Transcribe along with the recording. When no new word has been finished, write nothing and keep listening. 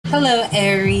Hello,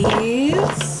 Aries.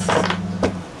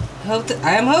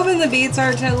 I'm hoping the beats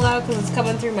aren't too loud because it's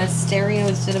coming through my stereo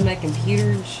instead of my computer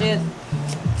and shit.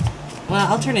 Well,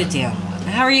 I'll turn it down.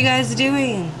 How are you guys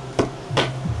doing?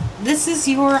 This is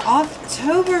your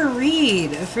October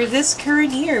read for this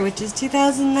current year, which is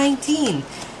 2019.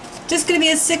 Just gonna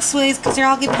be a 6 ways because they're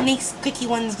all giving nice, quickie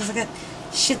ones because I got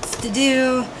shits to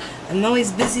do. I'm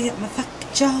always busy at my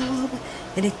fucking job,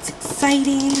 and it's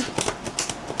exciting.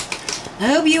 I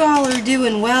hope you all are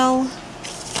doing well.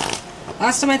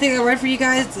 Last time I think I read for you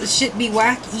guys, shit be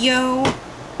whack, yo.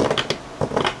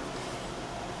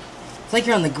 It's like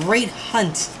you're on the great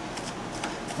hunt.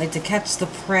 Like to catch the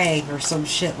prey or some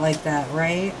shit like that,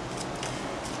 right?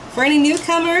 For any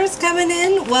newcomers coming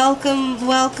in, welcome,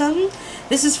 welcome.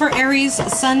 This is for Aries,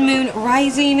 Sun, Moon,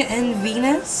 Rising, and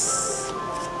Venus.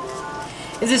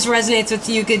 If this resonates with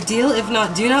you, good deal. If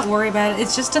not, do not worry about it.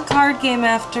 It's just a card game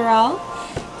after all.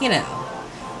 You know.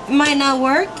 It might not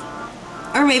work,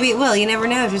 or maybe it will. You never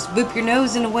know. Just boop your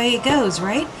nose and away it goes,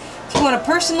 right? If you want a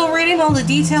personal reading, all the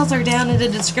details are down in the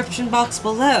description box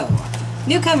below.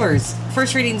 Newcomers,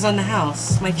 first readings on the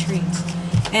house, my treat.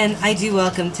 And I do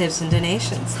welcome tips and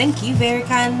donations. Thank you very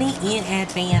kindly in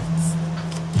advance.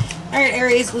 Alright,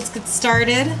 Aries, let's get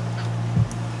started.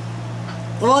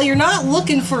 Well, you're not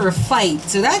looking for a fight,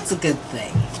 so that's a good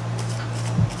thing.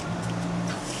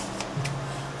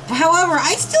 However,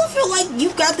 I still feel like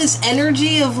you've got this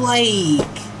energy of, like,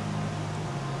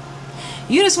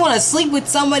 you just want to sleep with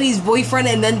somebody's boyfriend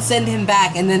and then send him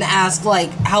back and then ask,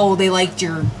 like, how they liked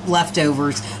your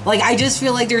leftovers. Like, I just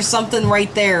feel like there's something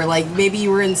right there. Like, maybe you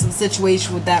were in some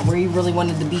situation with that where you really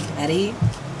wanted to be petty.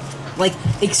 Like,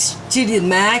 to the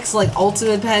max, like,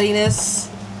 ultimate pettiness.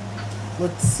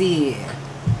 Let's see.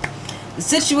 The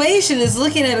situation is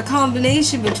looking at a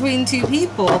combination between two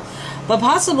people, but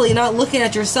possibly not looking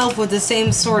at yourself with the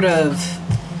same sort of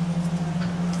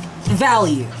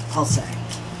value, I'll say.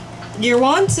 Your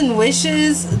wants and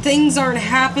wishes, things aren't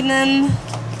happening.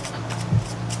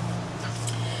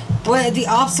 What the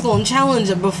obstacle and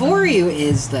challenge before you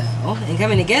is, though, and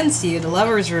coming against you, the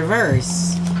Lover's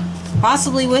reverse.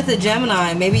 Possibly with a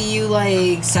Gemini. Maybe you,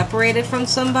 like, separated from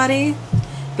somebody.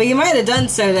 But you might have done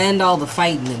so to end all the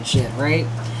fighting and shit, right?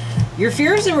 Your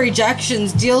fears and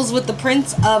rejections deals with the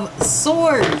Prince of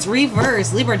Swords,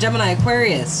 reverse, Libra, Gemini,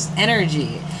 Aquarius,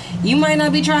 energy. You might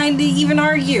not be trying to even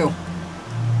argue.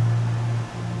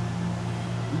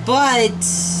 But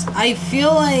I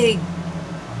feel like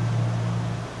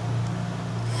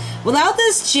without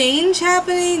this change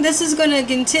happening, this is going to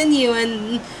continue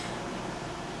and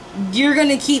you're going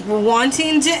to keep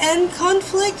wanting to end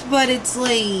conflict, but it's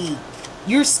like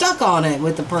you're stuck on it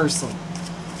with the person.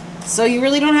 So you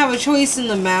really don't have a choice in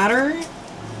the matter.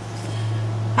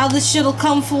 How this shit'll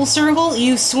come full circle,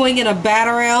 you swinging a bat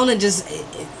around and just,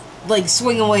 like,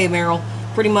 swing away, Meryl.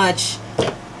 Pretty much.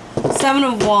 7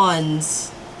 of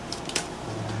Wands.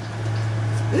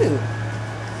 Ooh.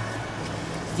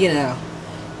 You know.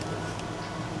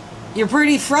 You're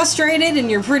pretty frustrated and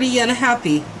you're pretty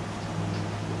unhappy.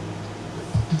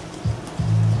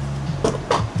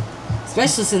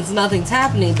 Especially since nothing's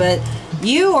happening, but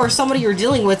you or somebody you're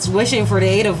dealing with is wishing for the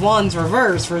 8 of Wands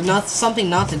reverse for something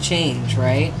not to change,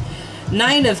 right?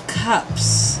 9 of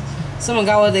Cups. Someone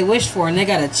got what they wished for and they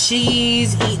got a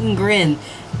cheese-eating grin.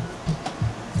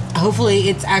 Hopefully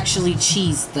it's actually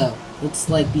cheese, though. Let's,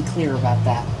 like, be clear about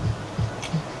that.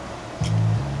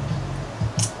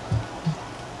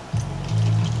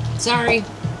 Sorry.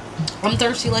 I'm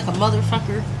thirsty like a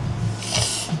motherfucker.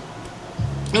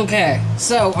 Okay,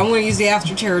 so I'm going to use the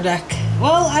After Tarot deck.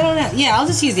 Well, I don't know. Yeah, I'll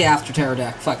just use the After Tarot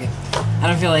deck. Fuck it. I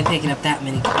don't feel like picking up that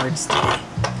many cards today.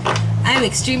 I'm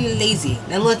extremely lazy.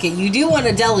 Now look, you do want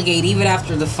to delegate even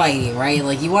after the fighting, right?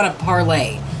 Like, you want to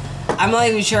parlay. I'm not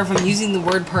even sure if I'm using the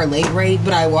word parlay right,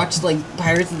 but I watched, like,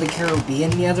 Pirates of the Caribbean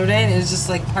the other day, and it was just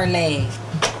like, parlay.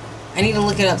 I need to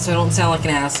look it up so I don't sound like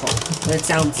an asshole. But it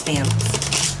sounds fancy.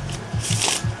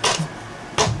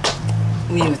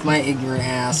 Me with my ignorant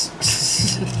ass.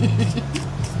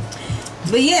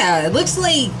 But yeah, it looks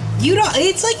like you don't.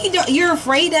 It's like you're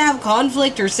afraid to have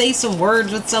conflict or say some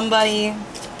words with somebody.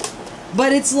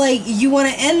 But it's like you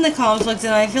want to end the conflict,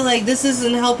 and I feel like this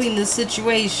isn't helping the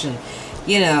situation.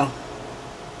 You know,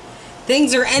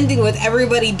 things are ending with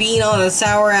everybody being on a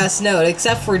sour ass note,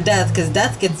 except for Death, because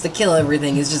Death gets to kill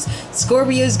everything. It's just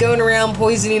Scorpios going around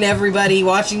poisoning everybody,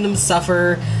 watching them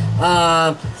suffer.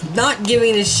 Not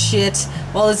giving a shit,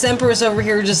 while this Empress over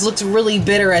here just looks really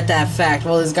bitter at that fact,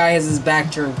 while this guy has his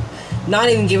back turned, not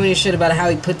even giving a shit about how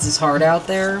he puts his heart out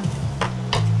there.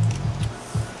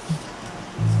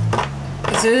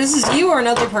 So this is you or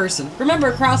another person.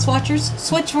 Remember, cross watchers,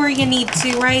 switch where you need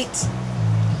to, right?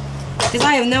 Because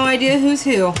I have no idea who's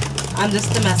who. I'm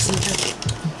just the messenger.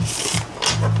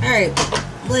 Alright,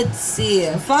 let's see.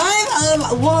 5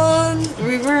 of Wands,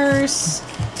 reverse.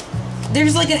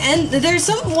 There's like an end. There's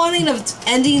some wanting of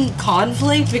ending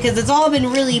conflict because it's all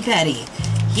been really petty.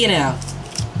 You know.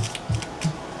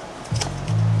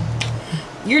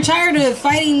 You're tired of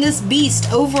fighting this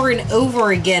beast over and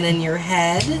over again in your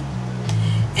head.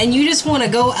 And you just want to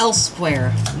go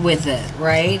elsewhere with it,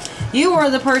 right? You are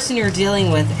the person you're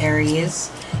dealing with, Aries.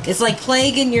 It's like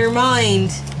plague in your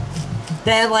mind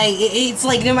that, like, it's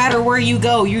like no matter where you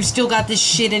go, you still got this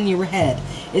shit in your head.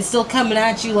 It's still coming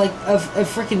at you like a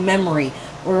freaking memory,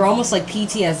 or almost like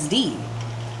PTSD.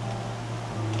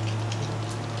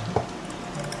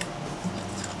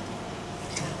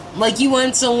 Like you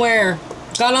went somewhere,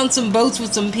 got on some boats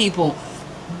with some people.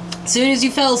 As soon as you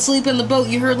fell asleep in the boat,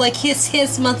 you heard like, hiss,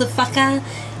 hiss, motherfucker,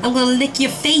 I'm gonna lick your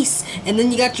face. And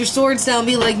then you got your swords down and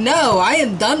be like, no, I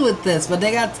am done with this. But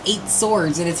they got 8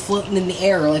 swords and it's floating in the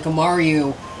air like a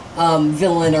Mario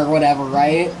villain or whatever,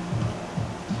 right?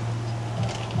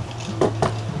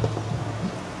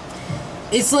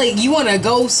 It's like you want to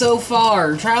go so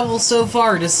far, travel so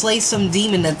far to slay some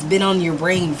demon that's been on your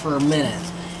brain for a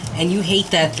minute. And you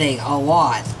hate that thing a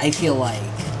lot, I feel like.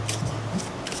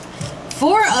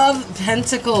 4 of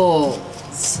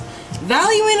Pentacles.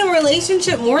 Valuing a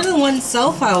relationship more than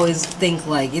oneself, I always think,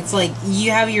 like. It's like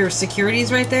you have your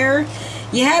securities right there.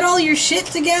 You had all your shit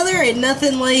together and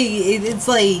nothing, like, it's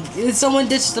like someone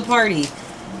ditched the party.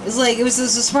 It's like it was a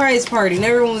surprise party and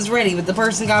everyone was ready, but the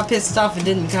person got pissed off and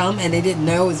didn't come and they didn't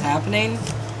know it was happening.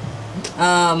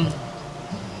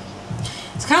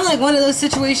 It's kind of like one of those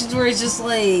situations where it's just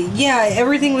like, yeah,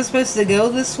 everything was supposed to go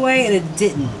this way and it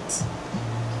didn't.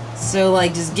 So,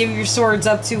 like, just give your swords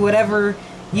up to whatever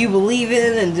you believe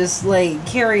in and just, like,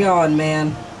 carry on,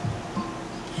 man.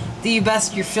 Do your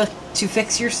best to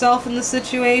fix yourself in the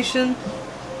situation.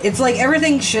 It's like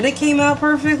everything should have came out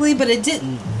perfectly, but it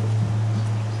didn't.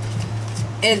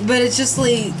 But it's just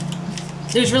like,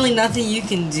 there's really nothing you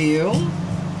can do.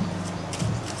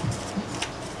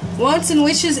 Wants and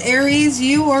wishes, Aries,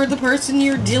 you are the person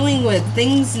you're dealing with.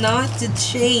 Things not to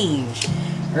change.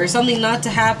 Or something not to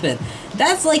happen.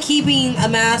 That's like keeping a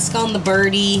mask on the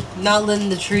birdie, not letting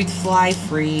the truth fly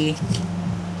free.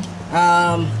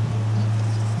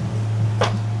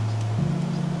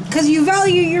 Because you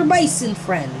value your bison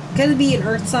friend. Could be an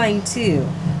earth sign too.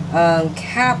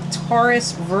 Cap,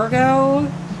 Taurus, Virgo.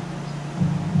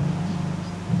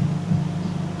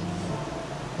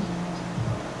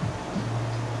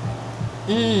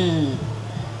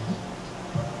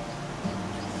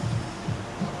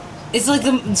 It's like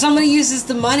somebody uses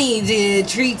the money to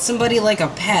treat somebody like a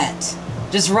pet.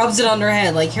 Just rubs it on their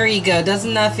head, like, here you go.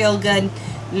 Doesn't that feel good?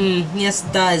 Yes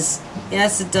it does.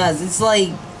 Yes it does. It's like,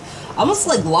 almost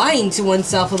like lying to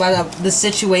oneself about the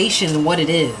situation and what it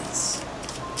is.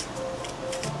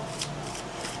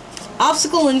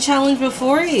 Obstacle and challenge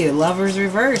before you. Lovers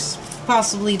reverse.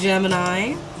 Possibly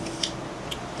Gemini.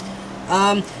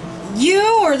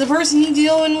 You or the person you're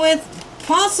dealing with,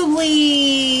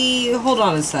 possibly... Hold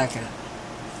on a second.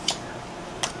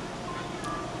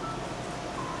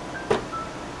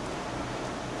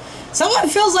 Someone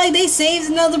feels like they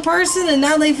saved another person and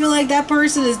now they feel like that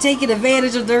person is taking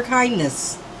advantage of their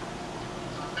kindness.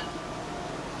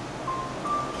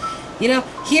 You know,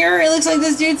 here it looks like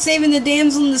this dude's saving the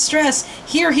damsel in distress.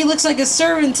 Here he looks like a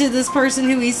servant to this person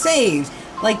who he saved.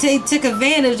 Like they took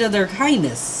advantage of their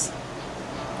kindness.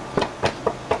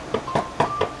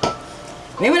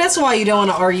 Maybe that's why you don't want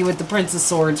to argue with the Prince of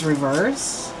Swords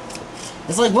reverse.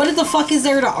 It's like, what the fuck is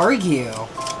there to argue?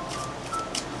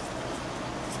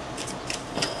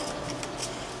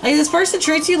 Like, this person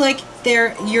treats you like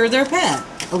you're their pet,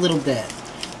 a little bit.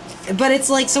 But it's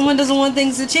like someone doesn't want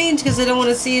things to change because they don't want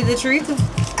to see the truth of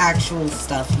actual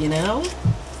stuff, you know?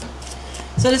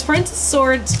 So this Prince of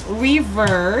Swords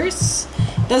reverse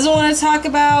doesn't want to talk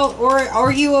about or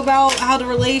argue about how the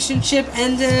relationship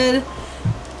ended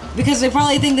because they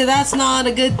probably think that that's not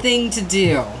a good thing to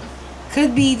do.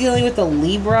 Could be dealing with a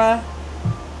Libra.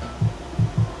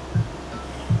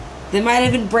 They might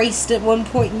have embraced at one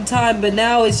point in time, but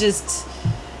now it's just...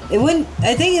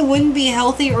 I think it wouldn't be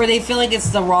healthy, or they feel like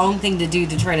it's the wrong thing to do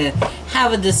to try to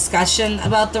have a discussion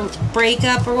about the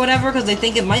breakup or whatever, because they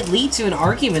think it might lead to an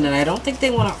argument, and I don't think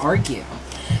they want to argue.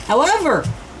 However,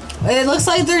 it looks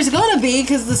like there's going to be,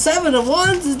 because the 7 of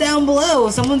Wands is down below.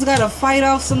 Someone's got to fight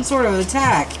off some sort of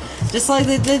attack, just like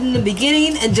they did in the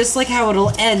beginning, and just like how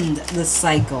it'll end the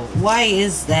cycle. Why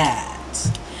is that?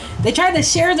 They try to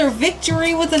share their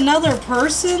victory with another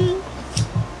person?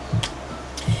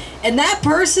 And that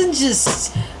person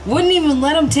just wouldn't even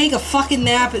let them take a fucking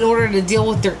nap in order to deal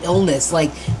with their illness.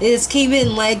 Like, they just came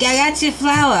in like, I got you a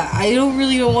flower. I don't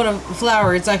want a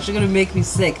flower. It's actually going to make me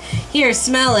sick. Here,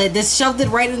 smell it. Just shoved it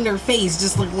right in their face.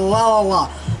 Just like, la la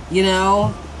la. You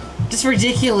know? Just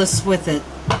ridiculous with it.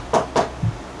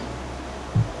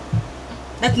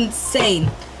 That's insane.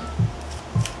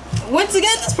 Once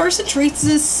again, this person treats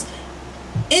this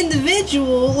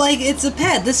individual like it's a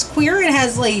pet. This queer, it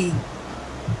has like...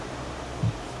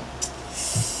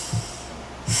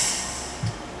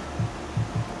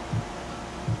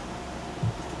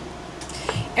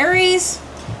 Aries,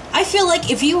 I feel like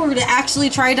if you were to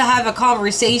actually try to have a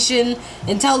conversation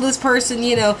and tell this person,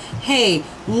 you know, hey,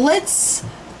 let's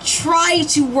try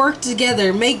to work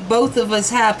together, make both of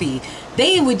us happy,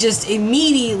 they would just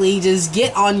immediately just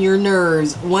get on your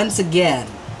nerves once again.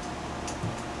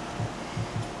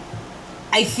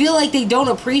 I feel like they don't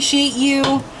appreciate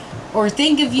you or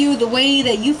think of you the way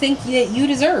that you think that you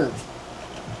deserve.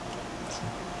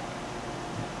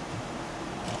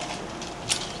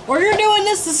 Or you're doing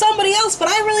this to somebody else, but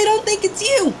I really don't think it's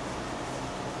you.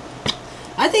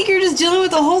 I think you're just dealing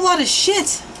with a whole lot of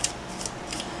shit.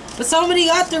 But somebody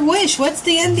got their wish. What's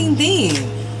the ending theme?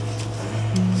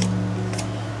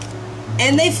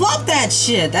 And they flopped that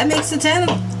shit. That makes the 10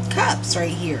 of Cups right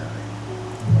here.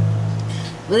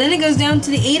 But then it goes down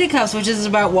to the 8 of Cups, which is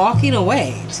about walking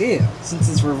away, too. Since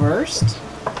it's reversed.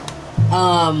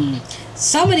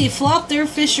 Somebody flopped their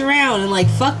fish around and, like,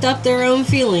 fucked up their own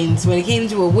feelings when it came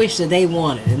to a wish that they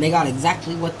wanted. And they got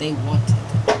exactly what they wanted.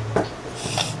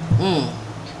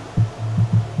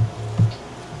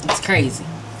 It's crazy.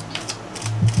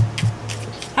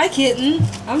 Hi, kitten.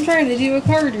 I'm trying to do a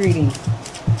card reading.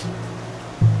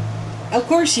 Of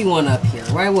course you want up here.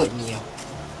 Why wouldn't you?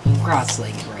 I'm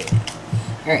cross-legged right now.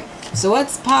 Alright, so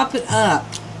what's popping up?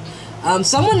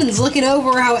 Someone is looking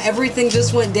over how everything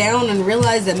just went down and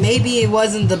realized that maybe it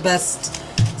wasn't the best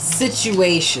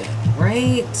situation,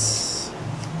 right? So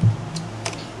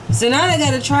now they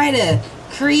gotta try to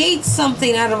create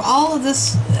something out of all of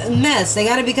this mess. They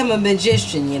gotta become a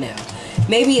magician, you know.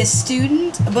 Maybe a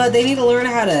student, but they need to learn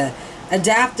how to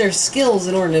adapt their skills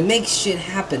in order to make shit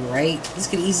happen, right? This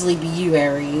could easily be you,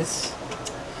 Aries.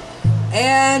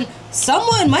 And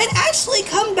someone might actually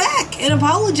come back and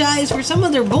apologize for some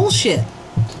of their bullshit.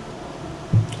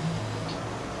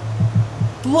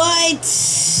 But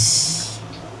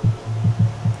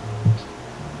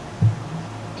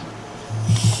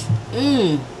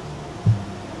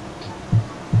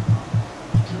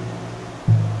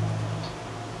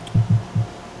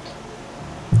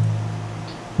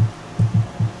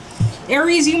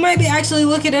Aries, you might be actually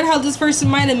looking at how this person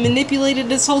might have manipulated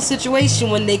this whole situation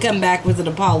when they come back with an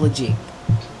apology.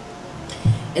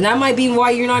 And that might be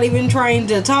why you're not even trying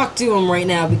to talk to them right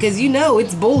now, because you know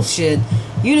it's bullshit.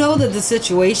 You know that the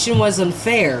situation was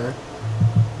unfair.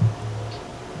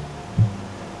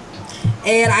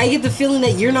 And I get the feeling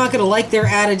that you're not going to like their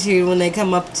attitude when they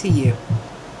come up to you.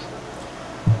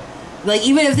 Like,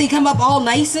 even if they come up all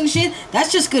nice and shit,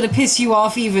 that's just gonna piss you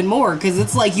off even more, because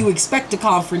it's like you expect a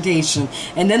confrontation,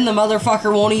 and then the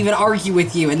motherfucker won't even argue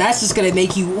with you, and that's just gonna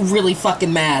make you really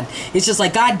fucking mad. It's just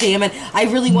like, god damn it, I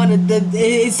really wanted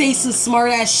to say some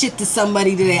smart-ass shit to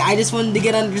somebody today. I just wanted to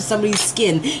get under somebody's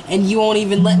skin, and you won't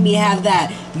even let me have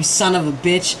that, you son of a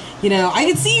bitch. You know, I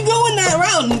can see you going that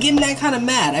route and getting that kind of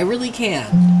mad. I really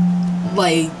can.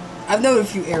 Like, I've known a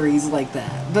few Aries like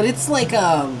that. But it's like,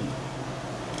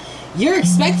 you're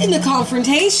expecting the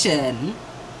confrontation,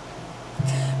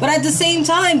 but at the same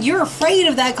time, you're afraid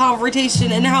of that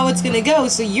confrontation and how it's going to go,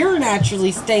 so you're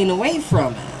naturally staying away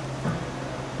from it.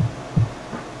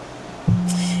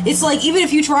 It's like, even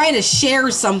if you try to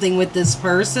share something with this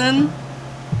person,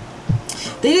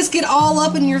 they just get all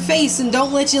up in your face and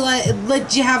don't let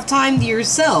you have time to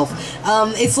yourself.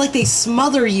 It's like they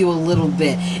smother you a little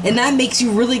bit, and that makes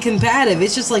you really combative.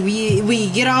 It's just like, will you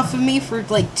get off of me for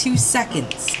like 2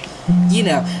 seconds? You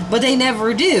know, but they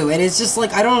never do, and it's just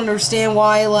like, I don't understand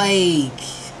why, like,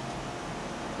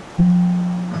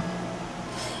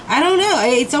 I don't know,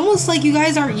 it's almost like you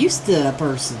guys aren't used to a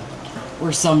person,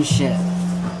 or some shit.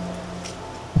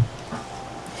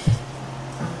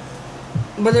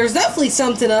 But there's definitely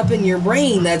something up in your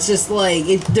brain that's just like,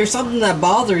 there's something that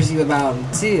bothers you about them,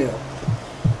 too.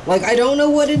 Like, I don't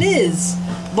know what it is,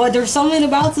 but there's something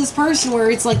about this person where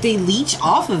it's like they leech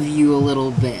off of you a little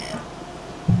bit.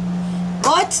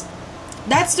 But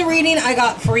that's the reading I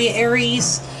got for you,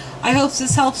 Aries. I hope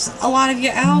this helps a lot of you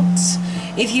out.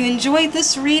 If you enjoyed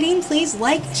this reading, please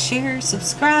like, share,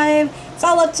 subscribe. It's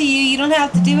all up to you. You don't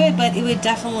have to do it, but it would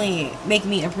definitely make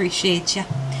me appreciate you.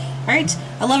 Alright,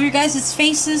 I love your guys'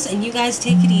 faces, and you guys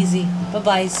take it easy.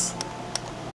 Bye-byes.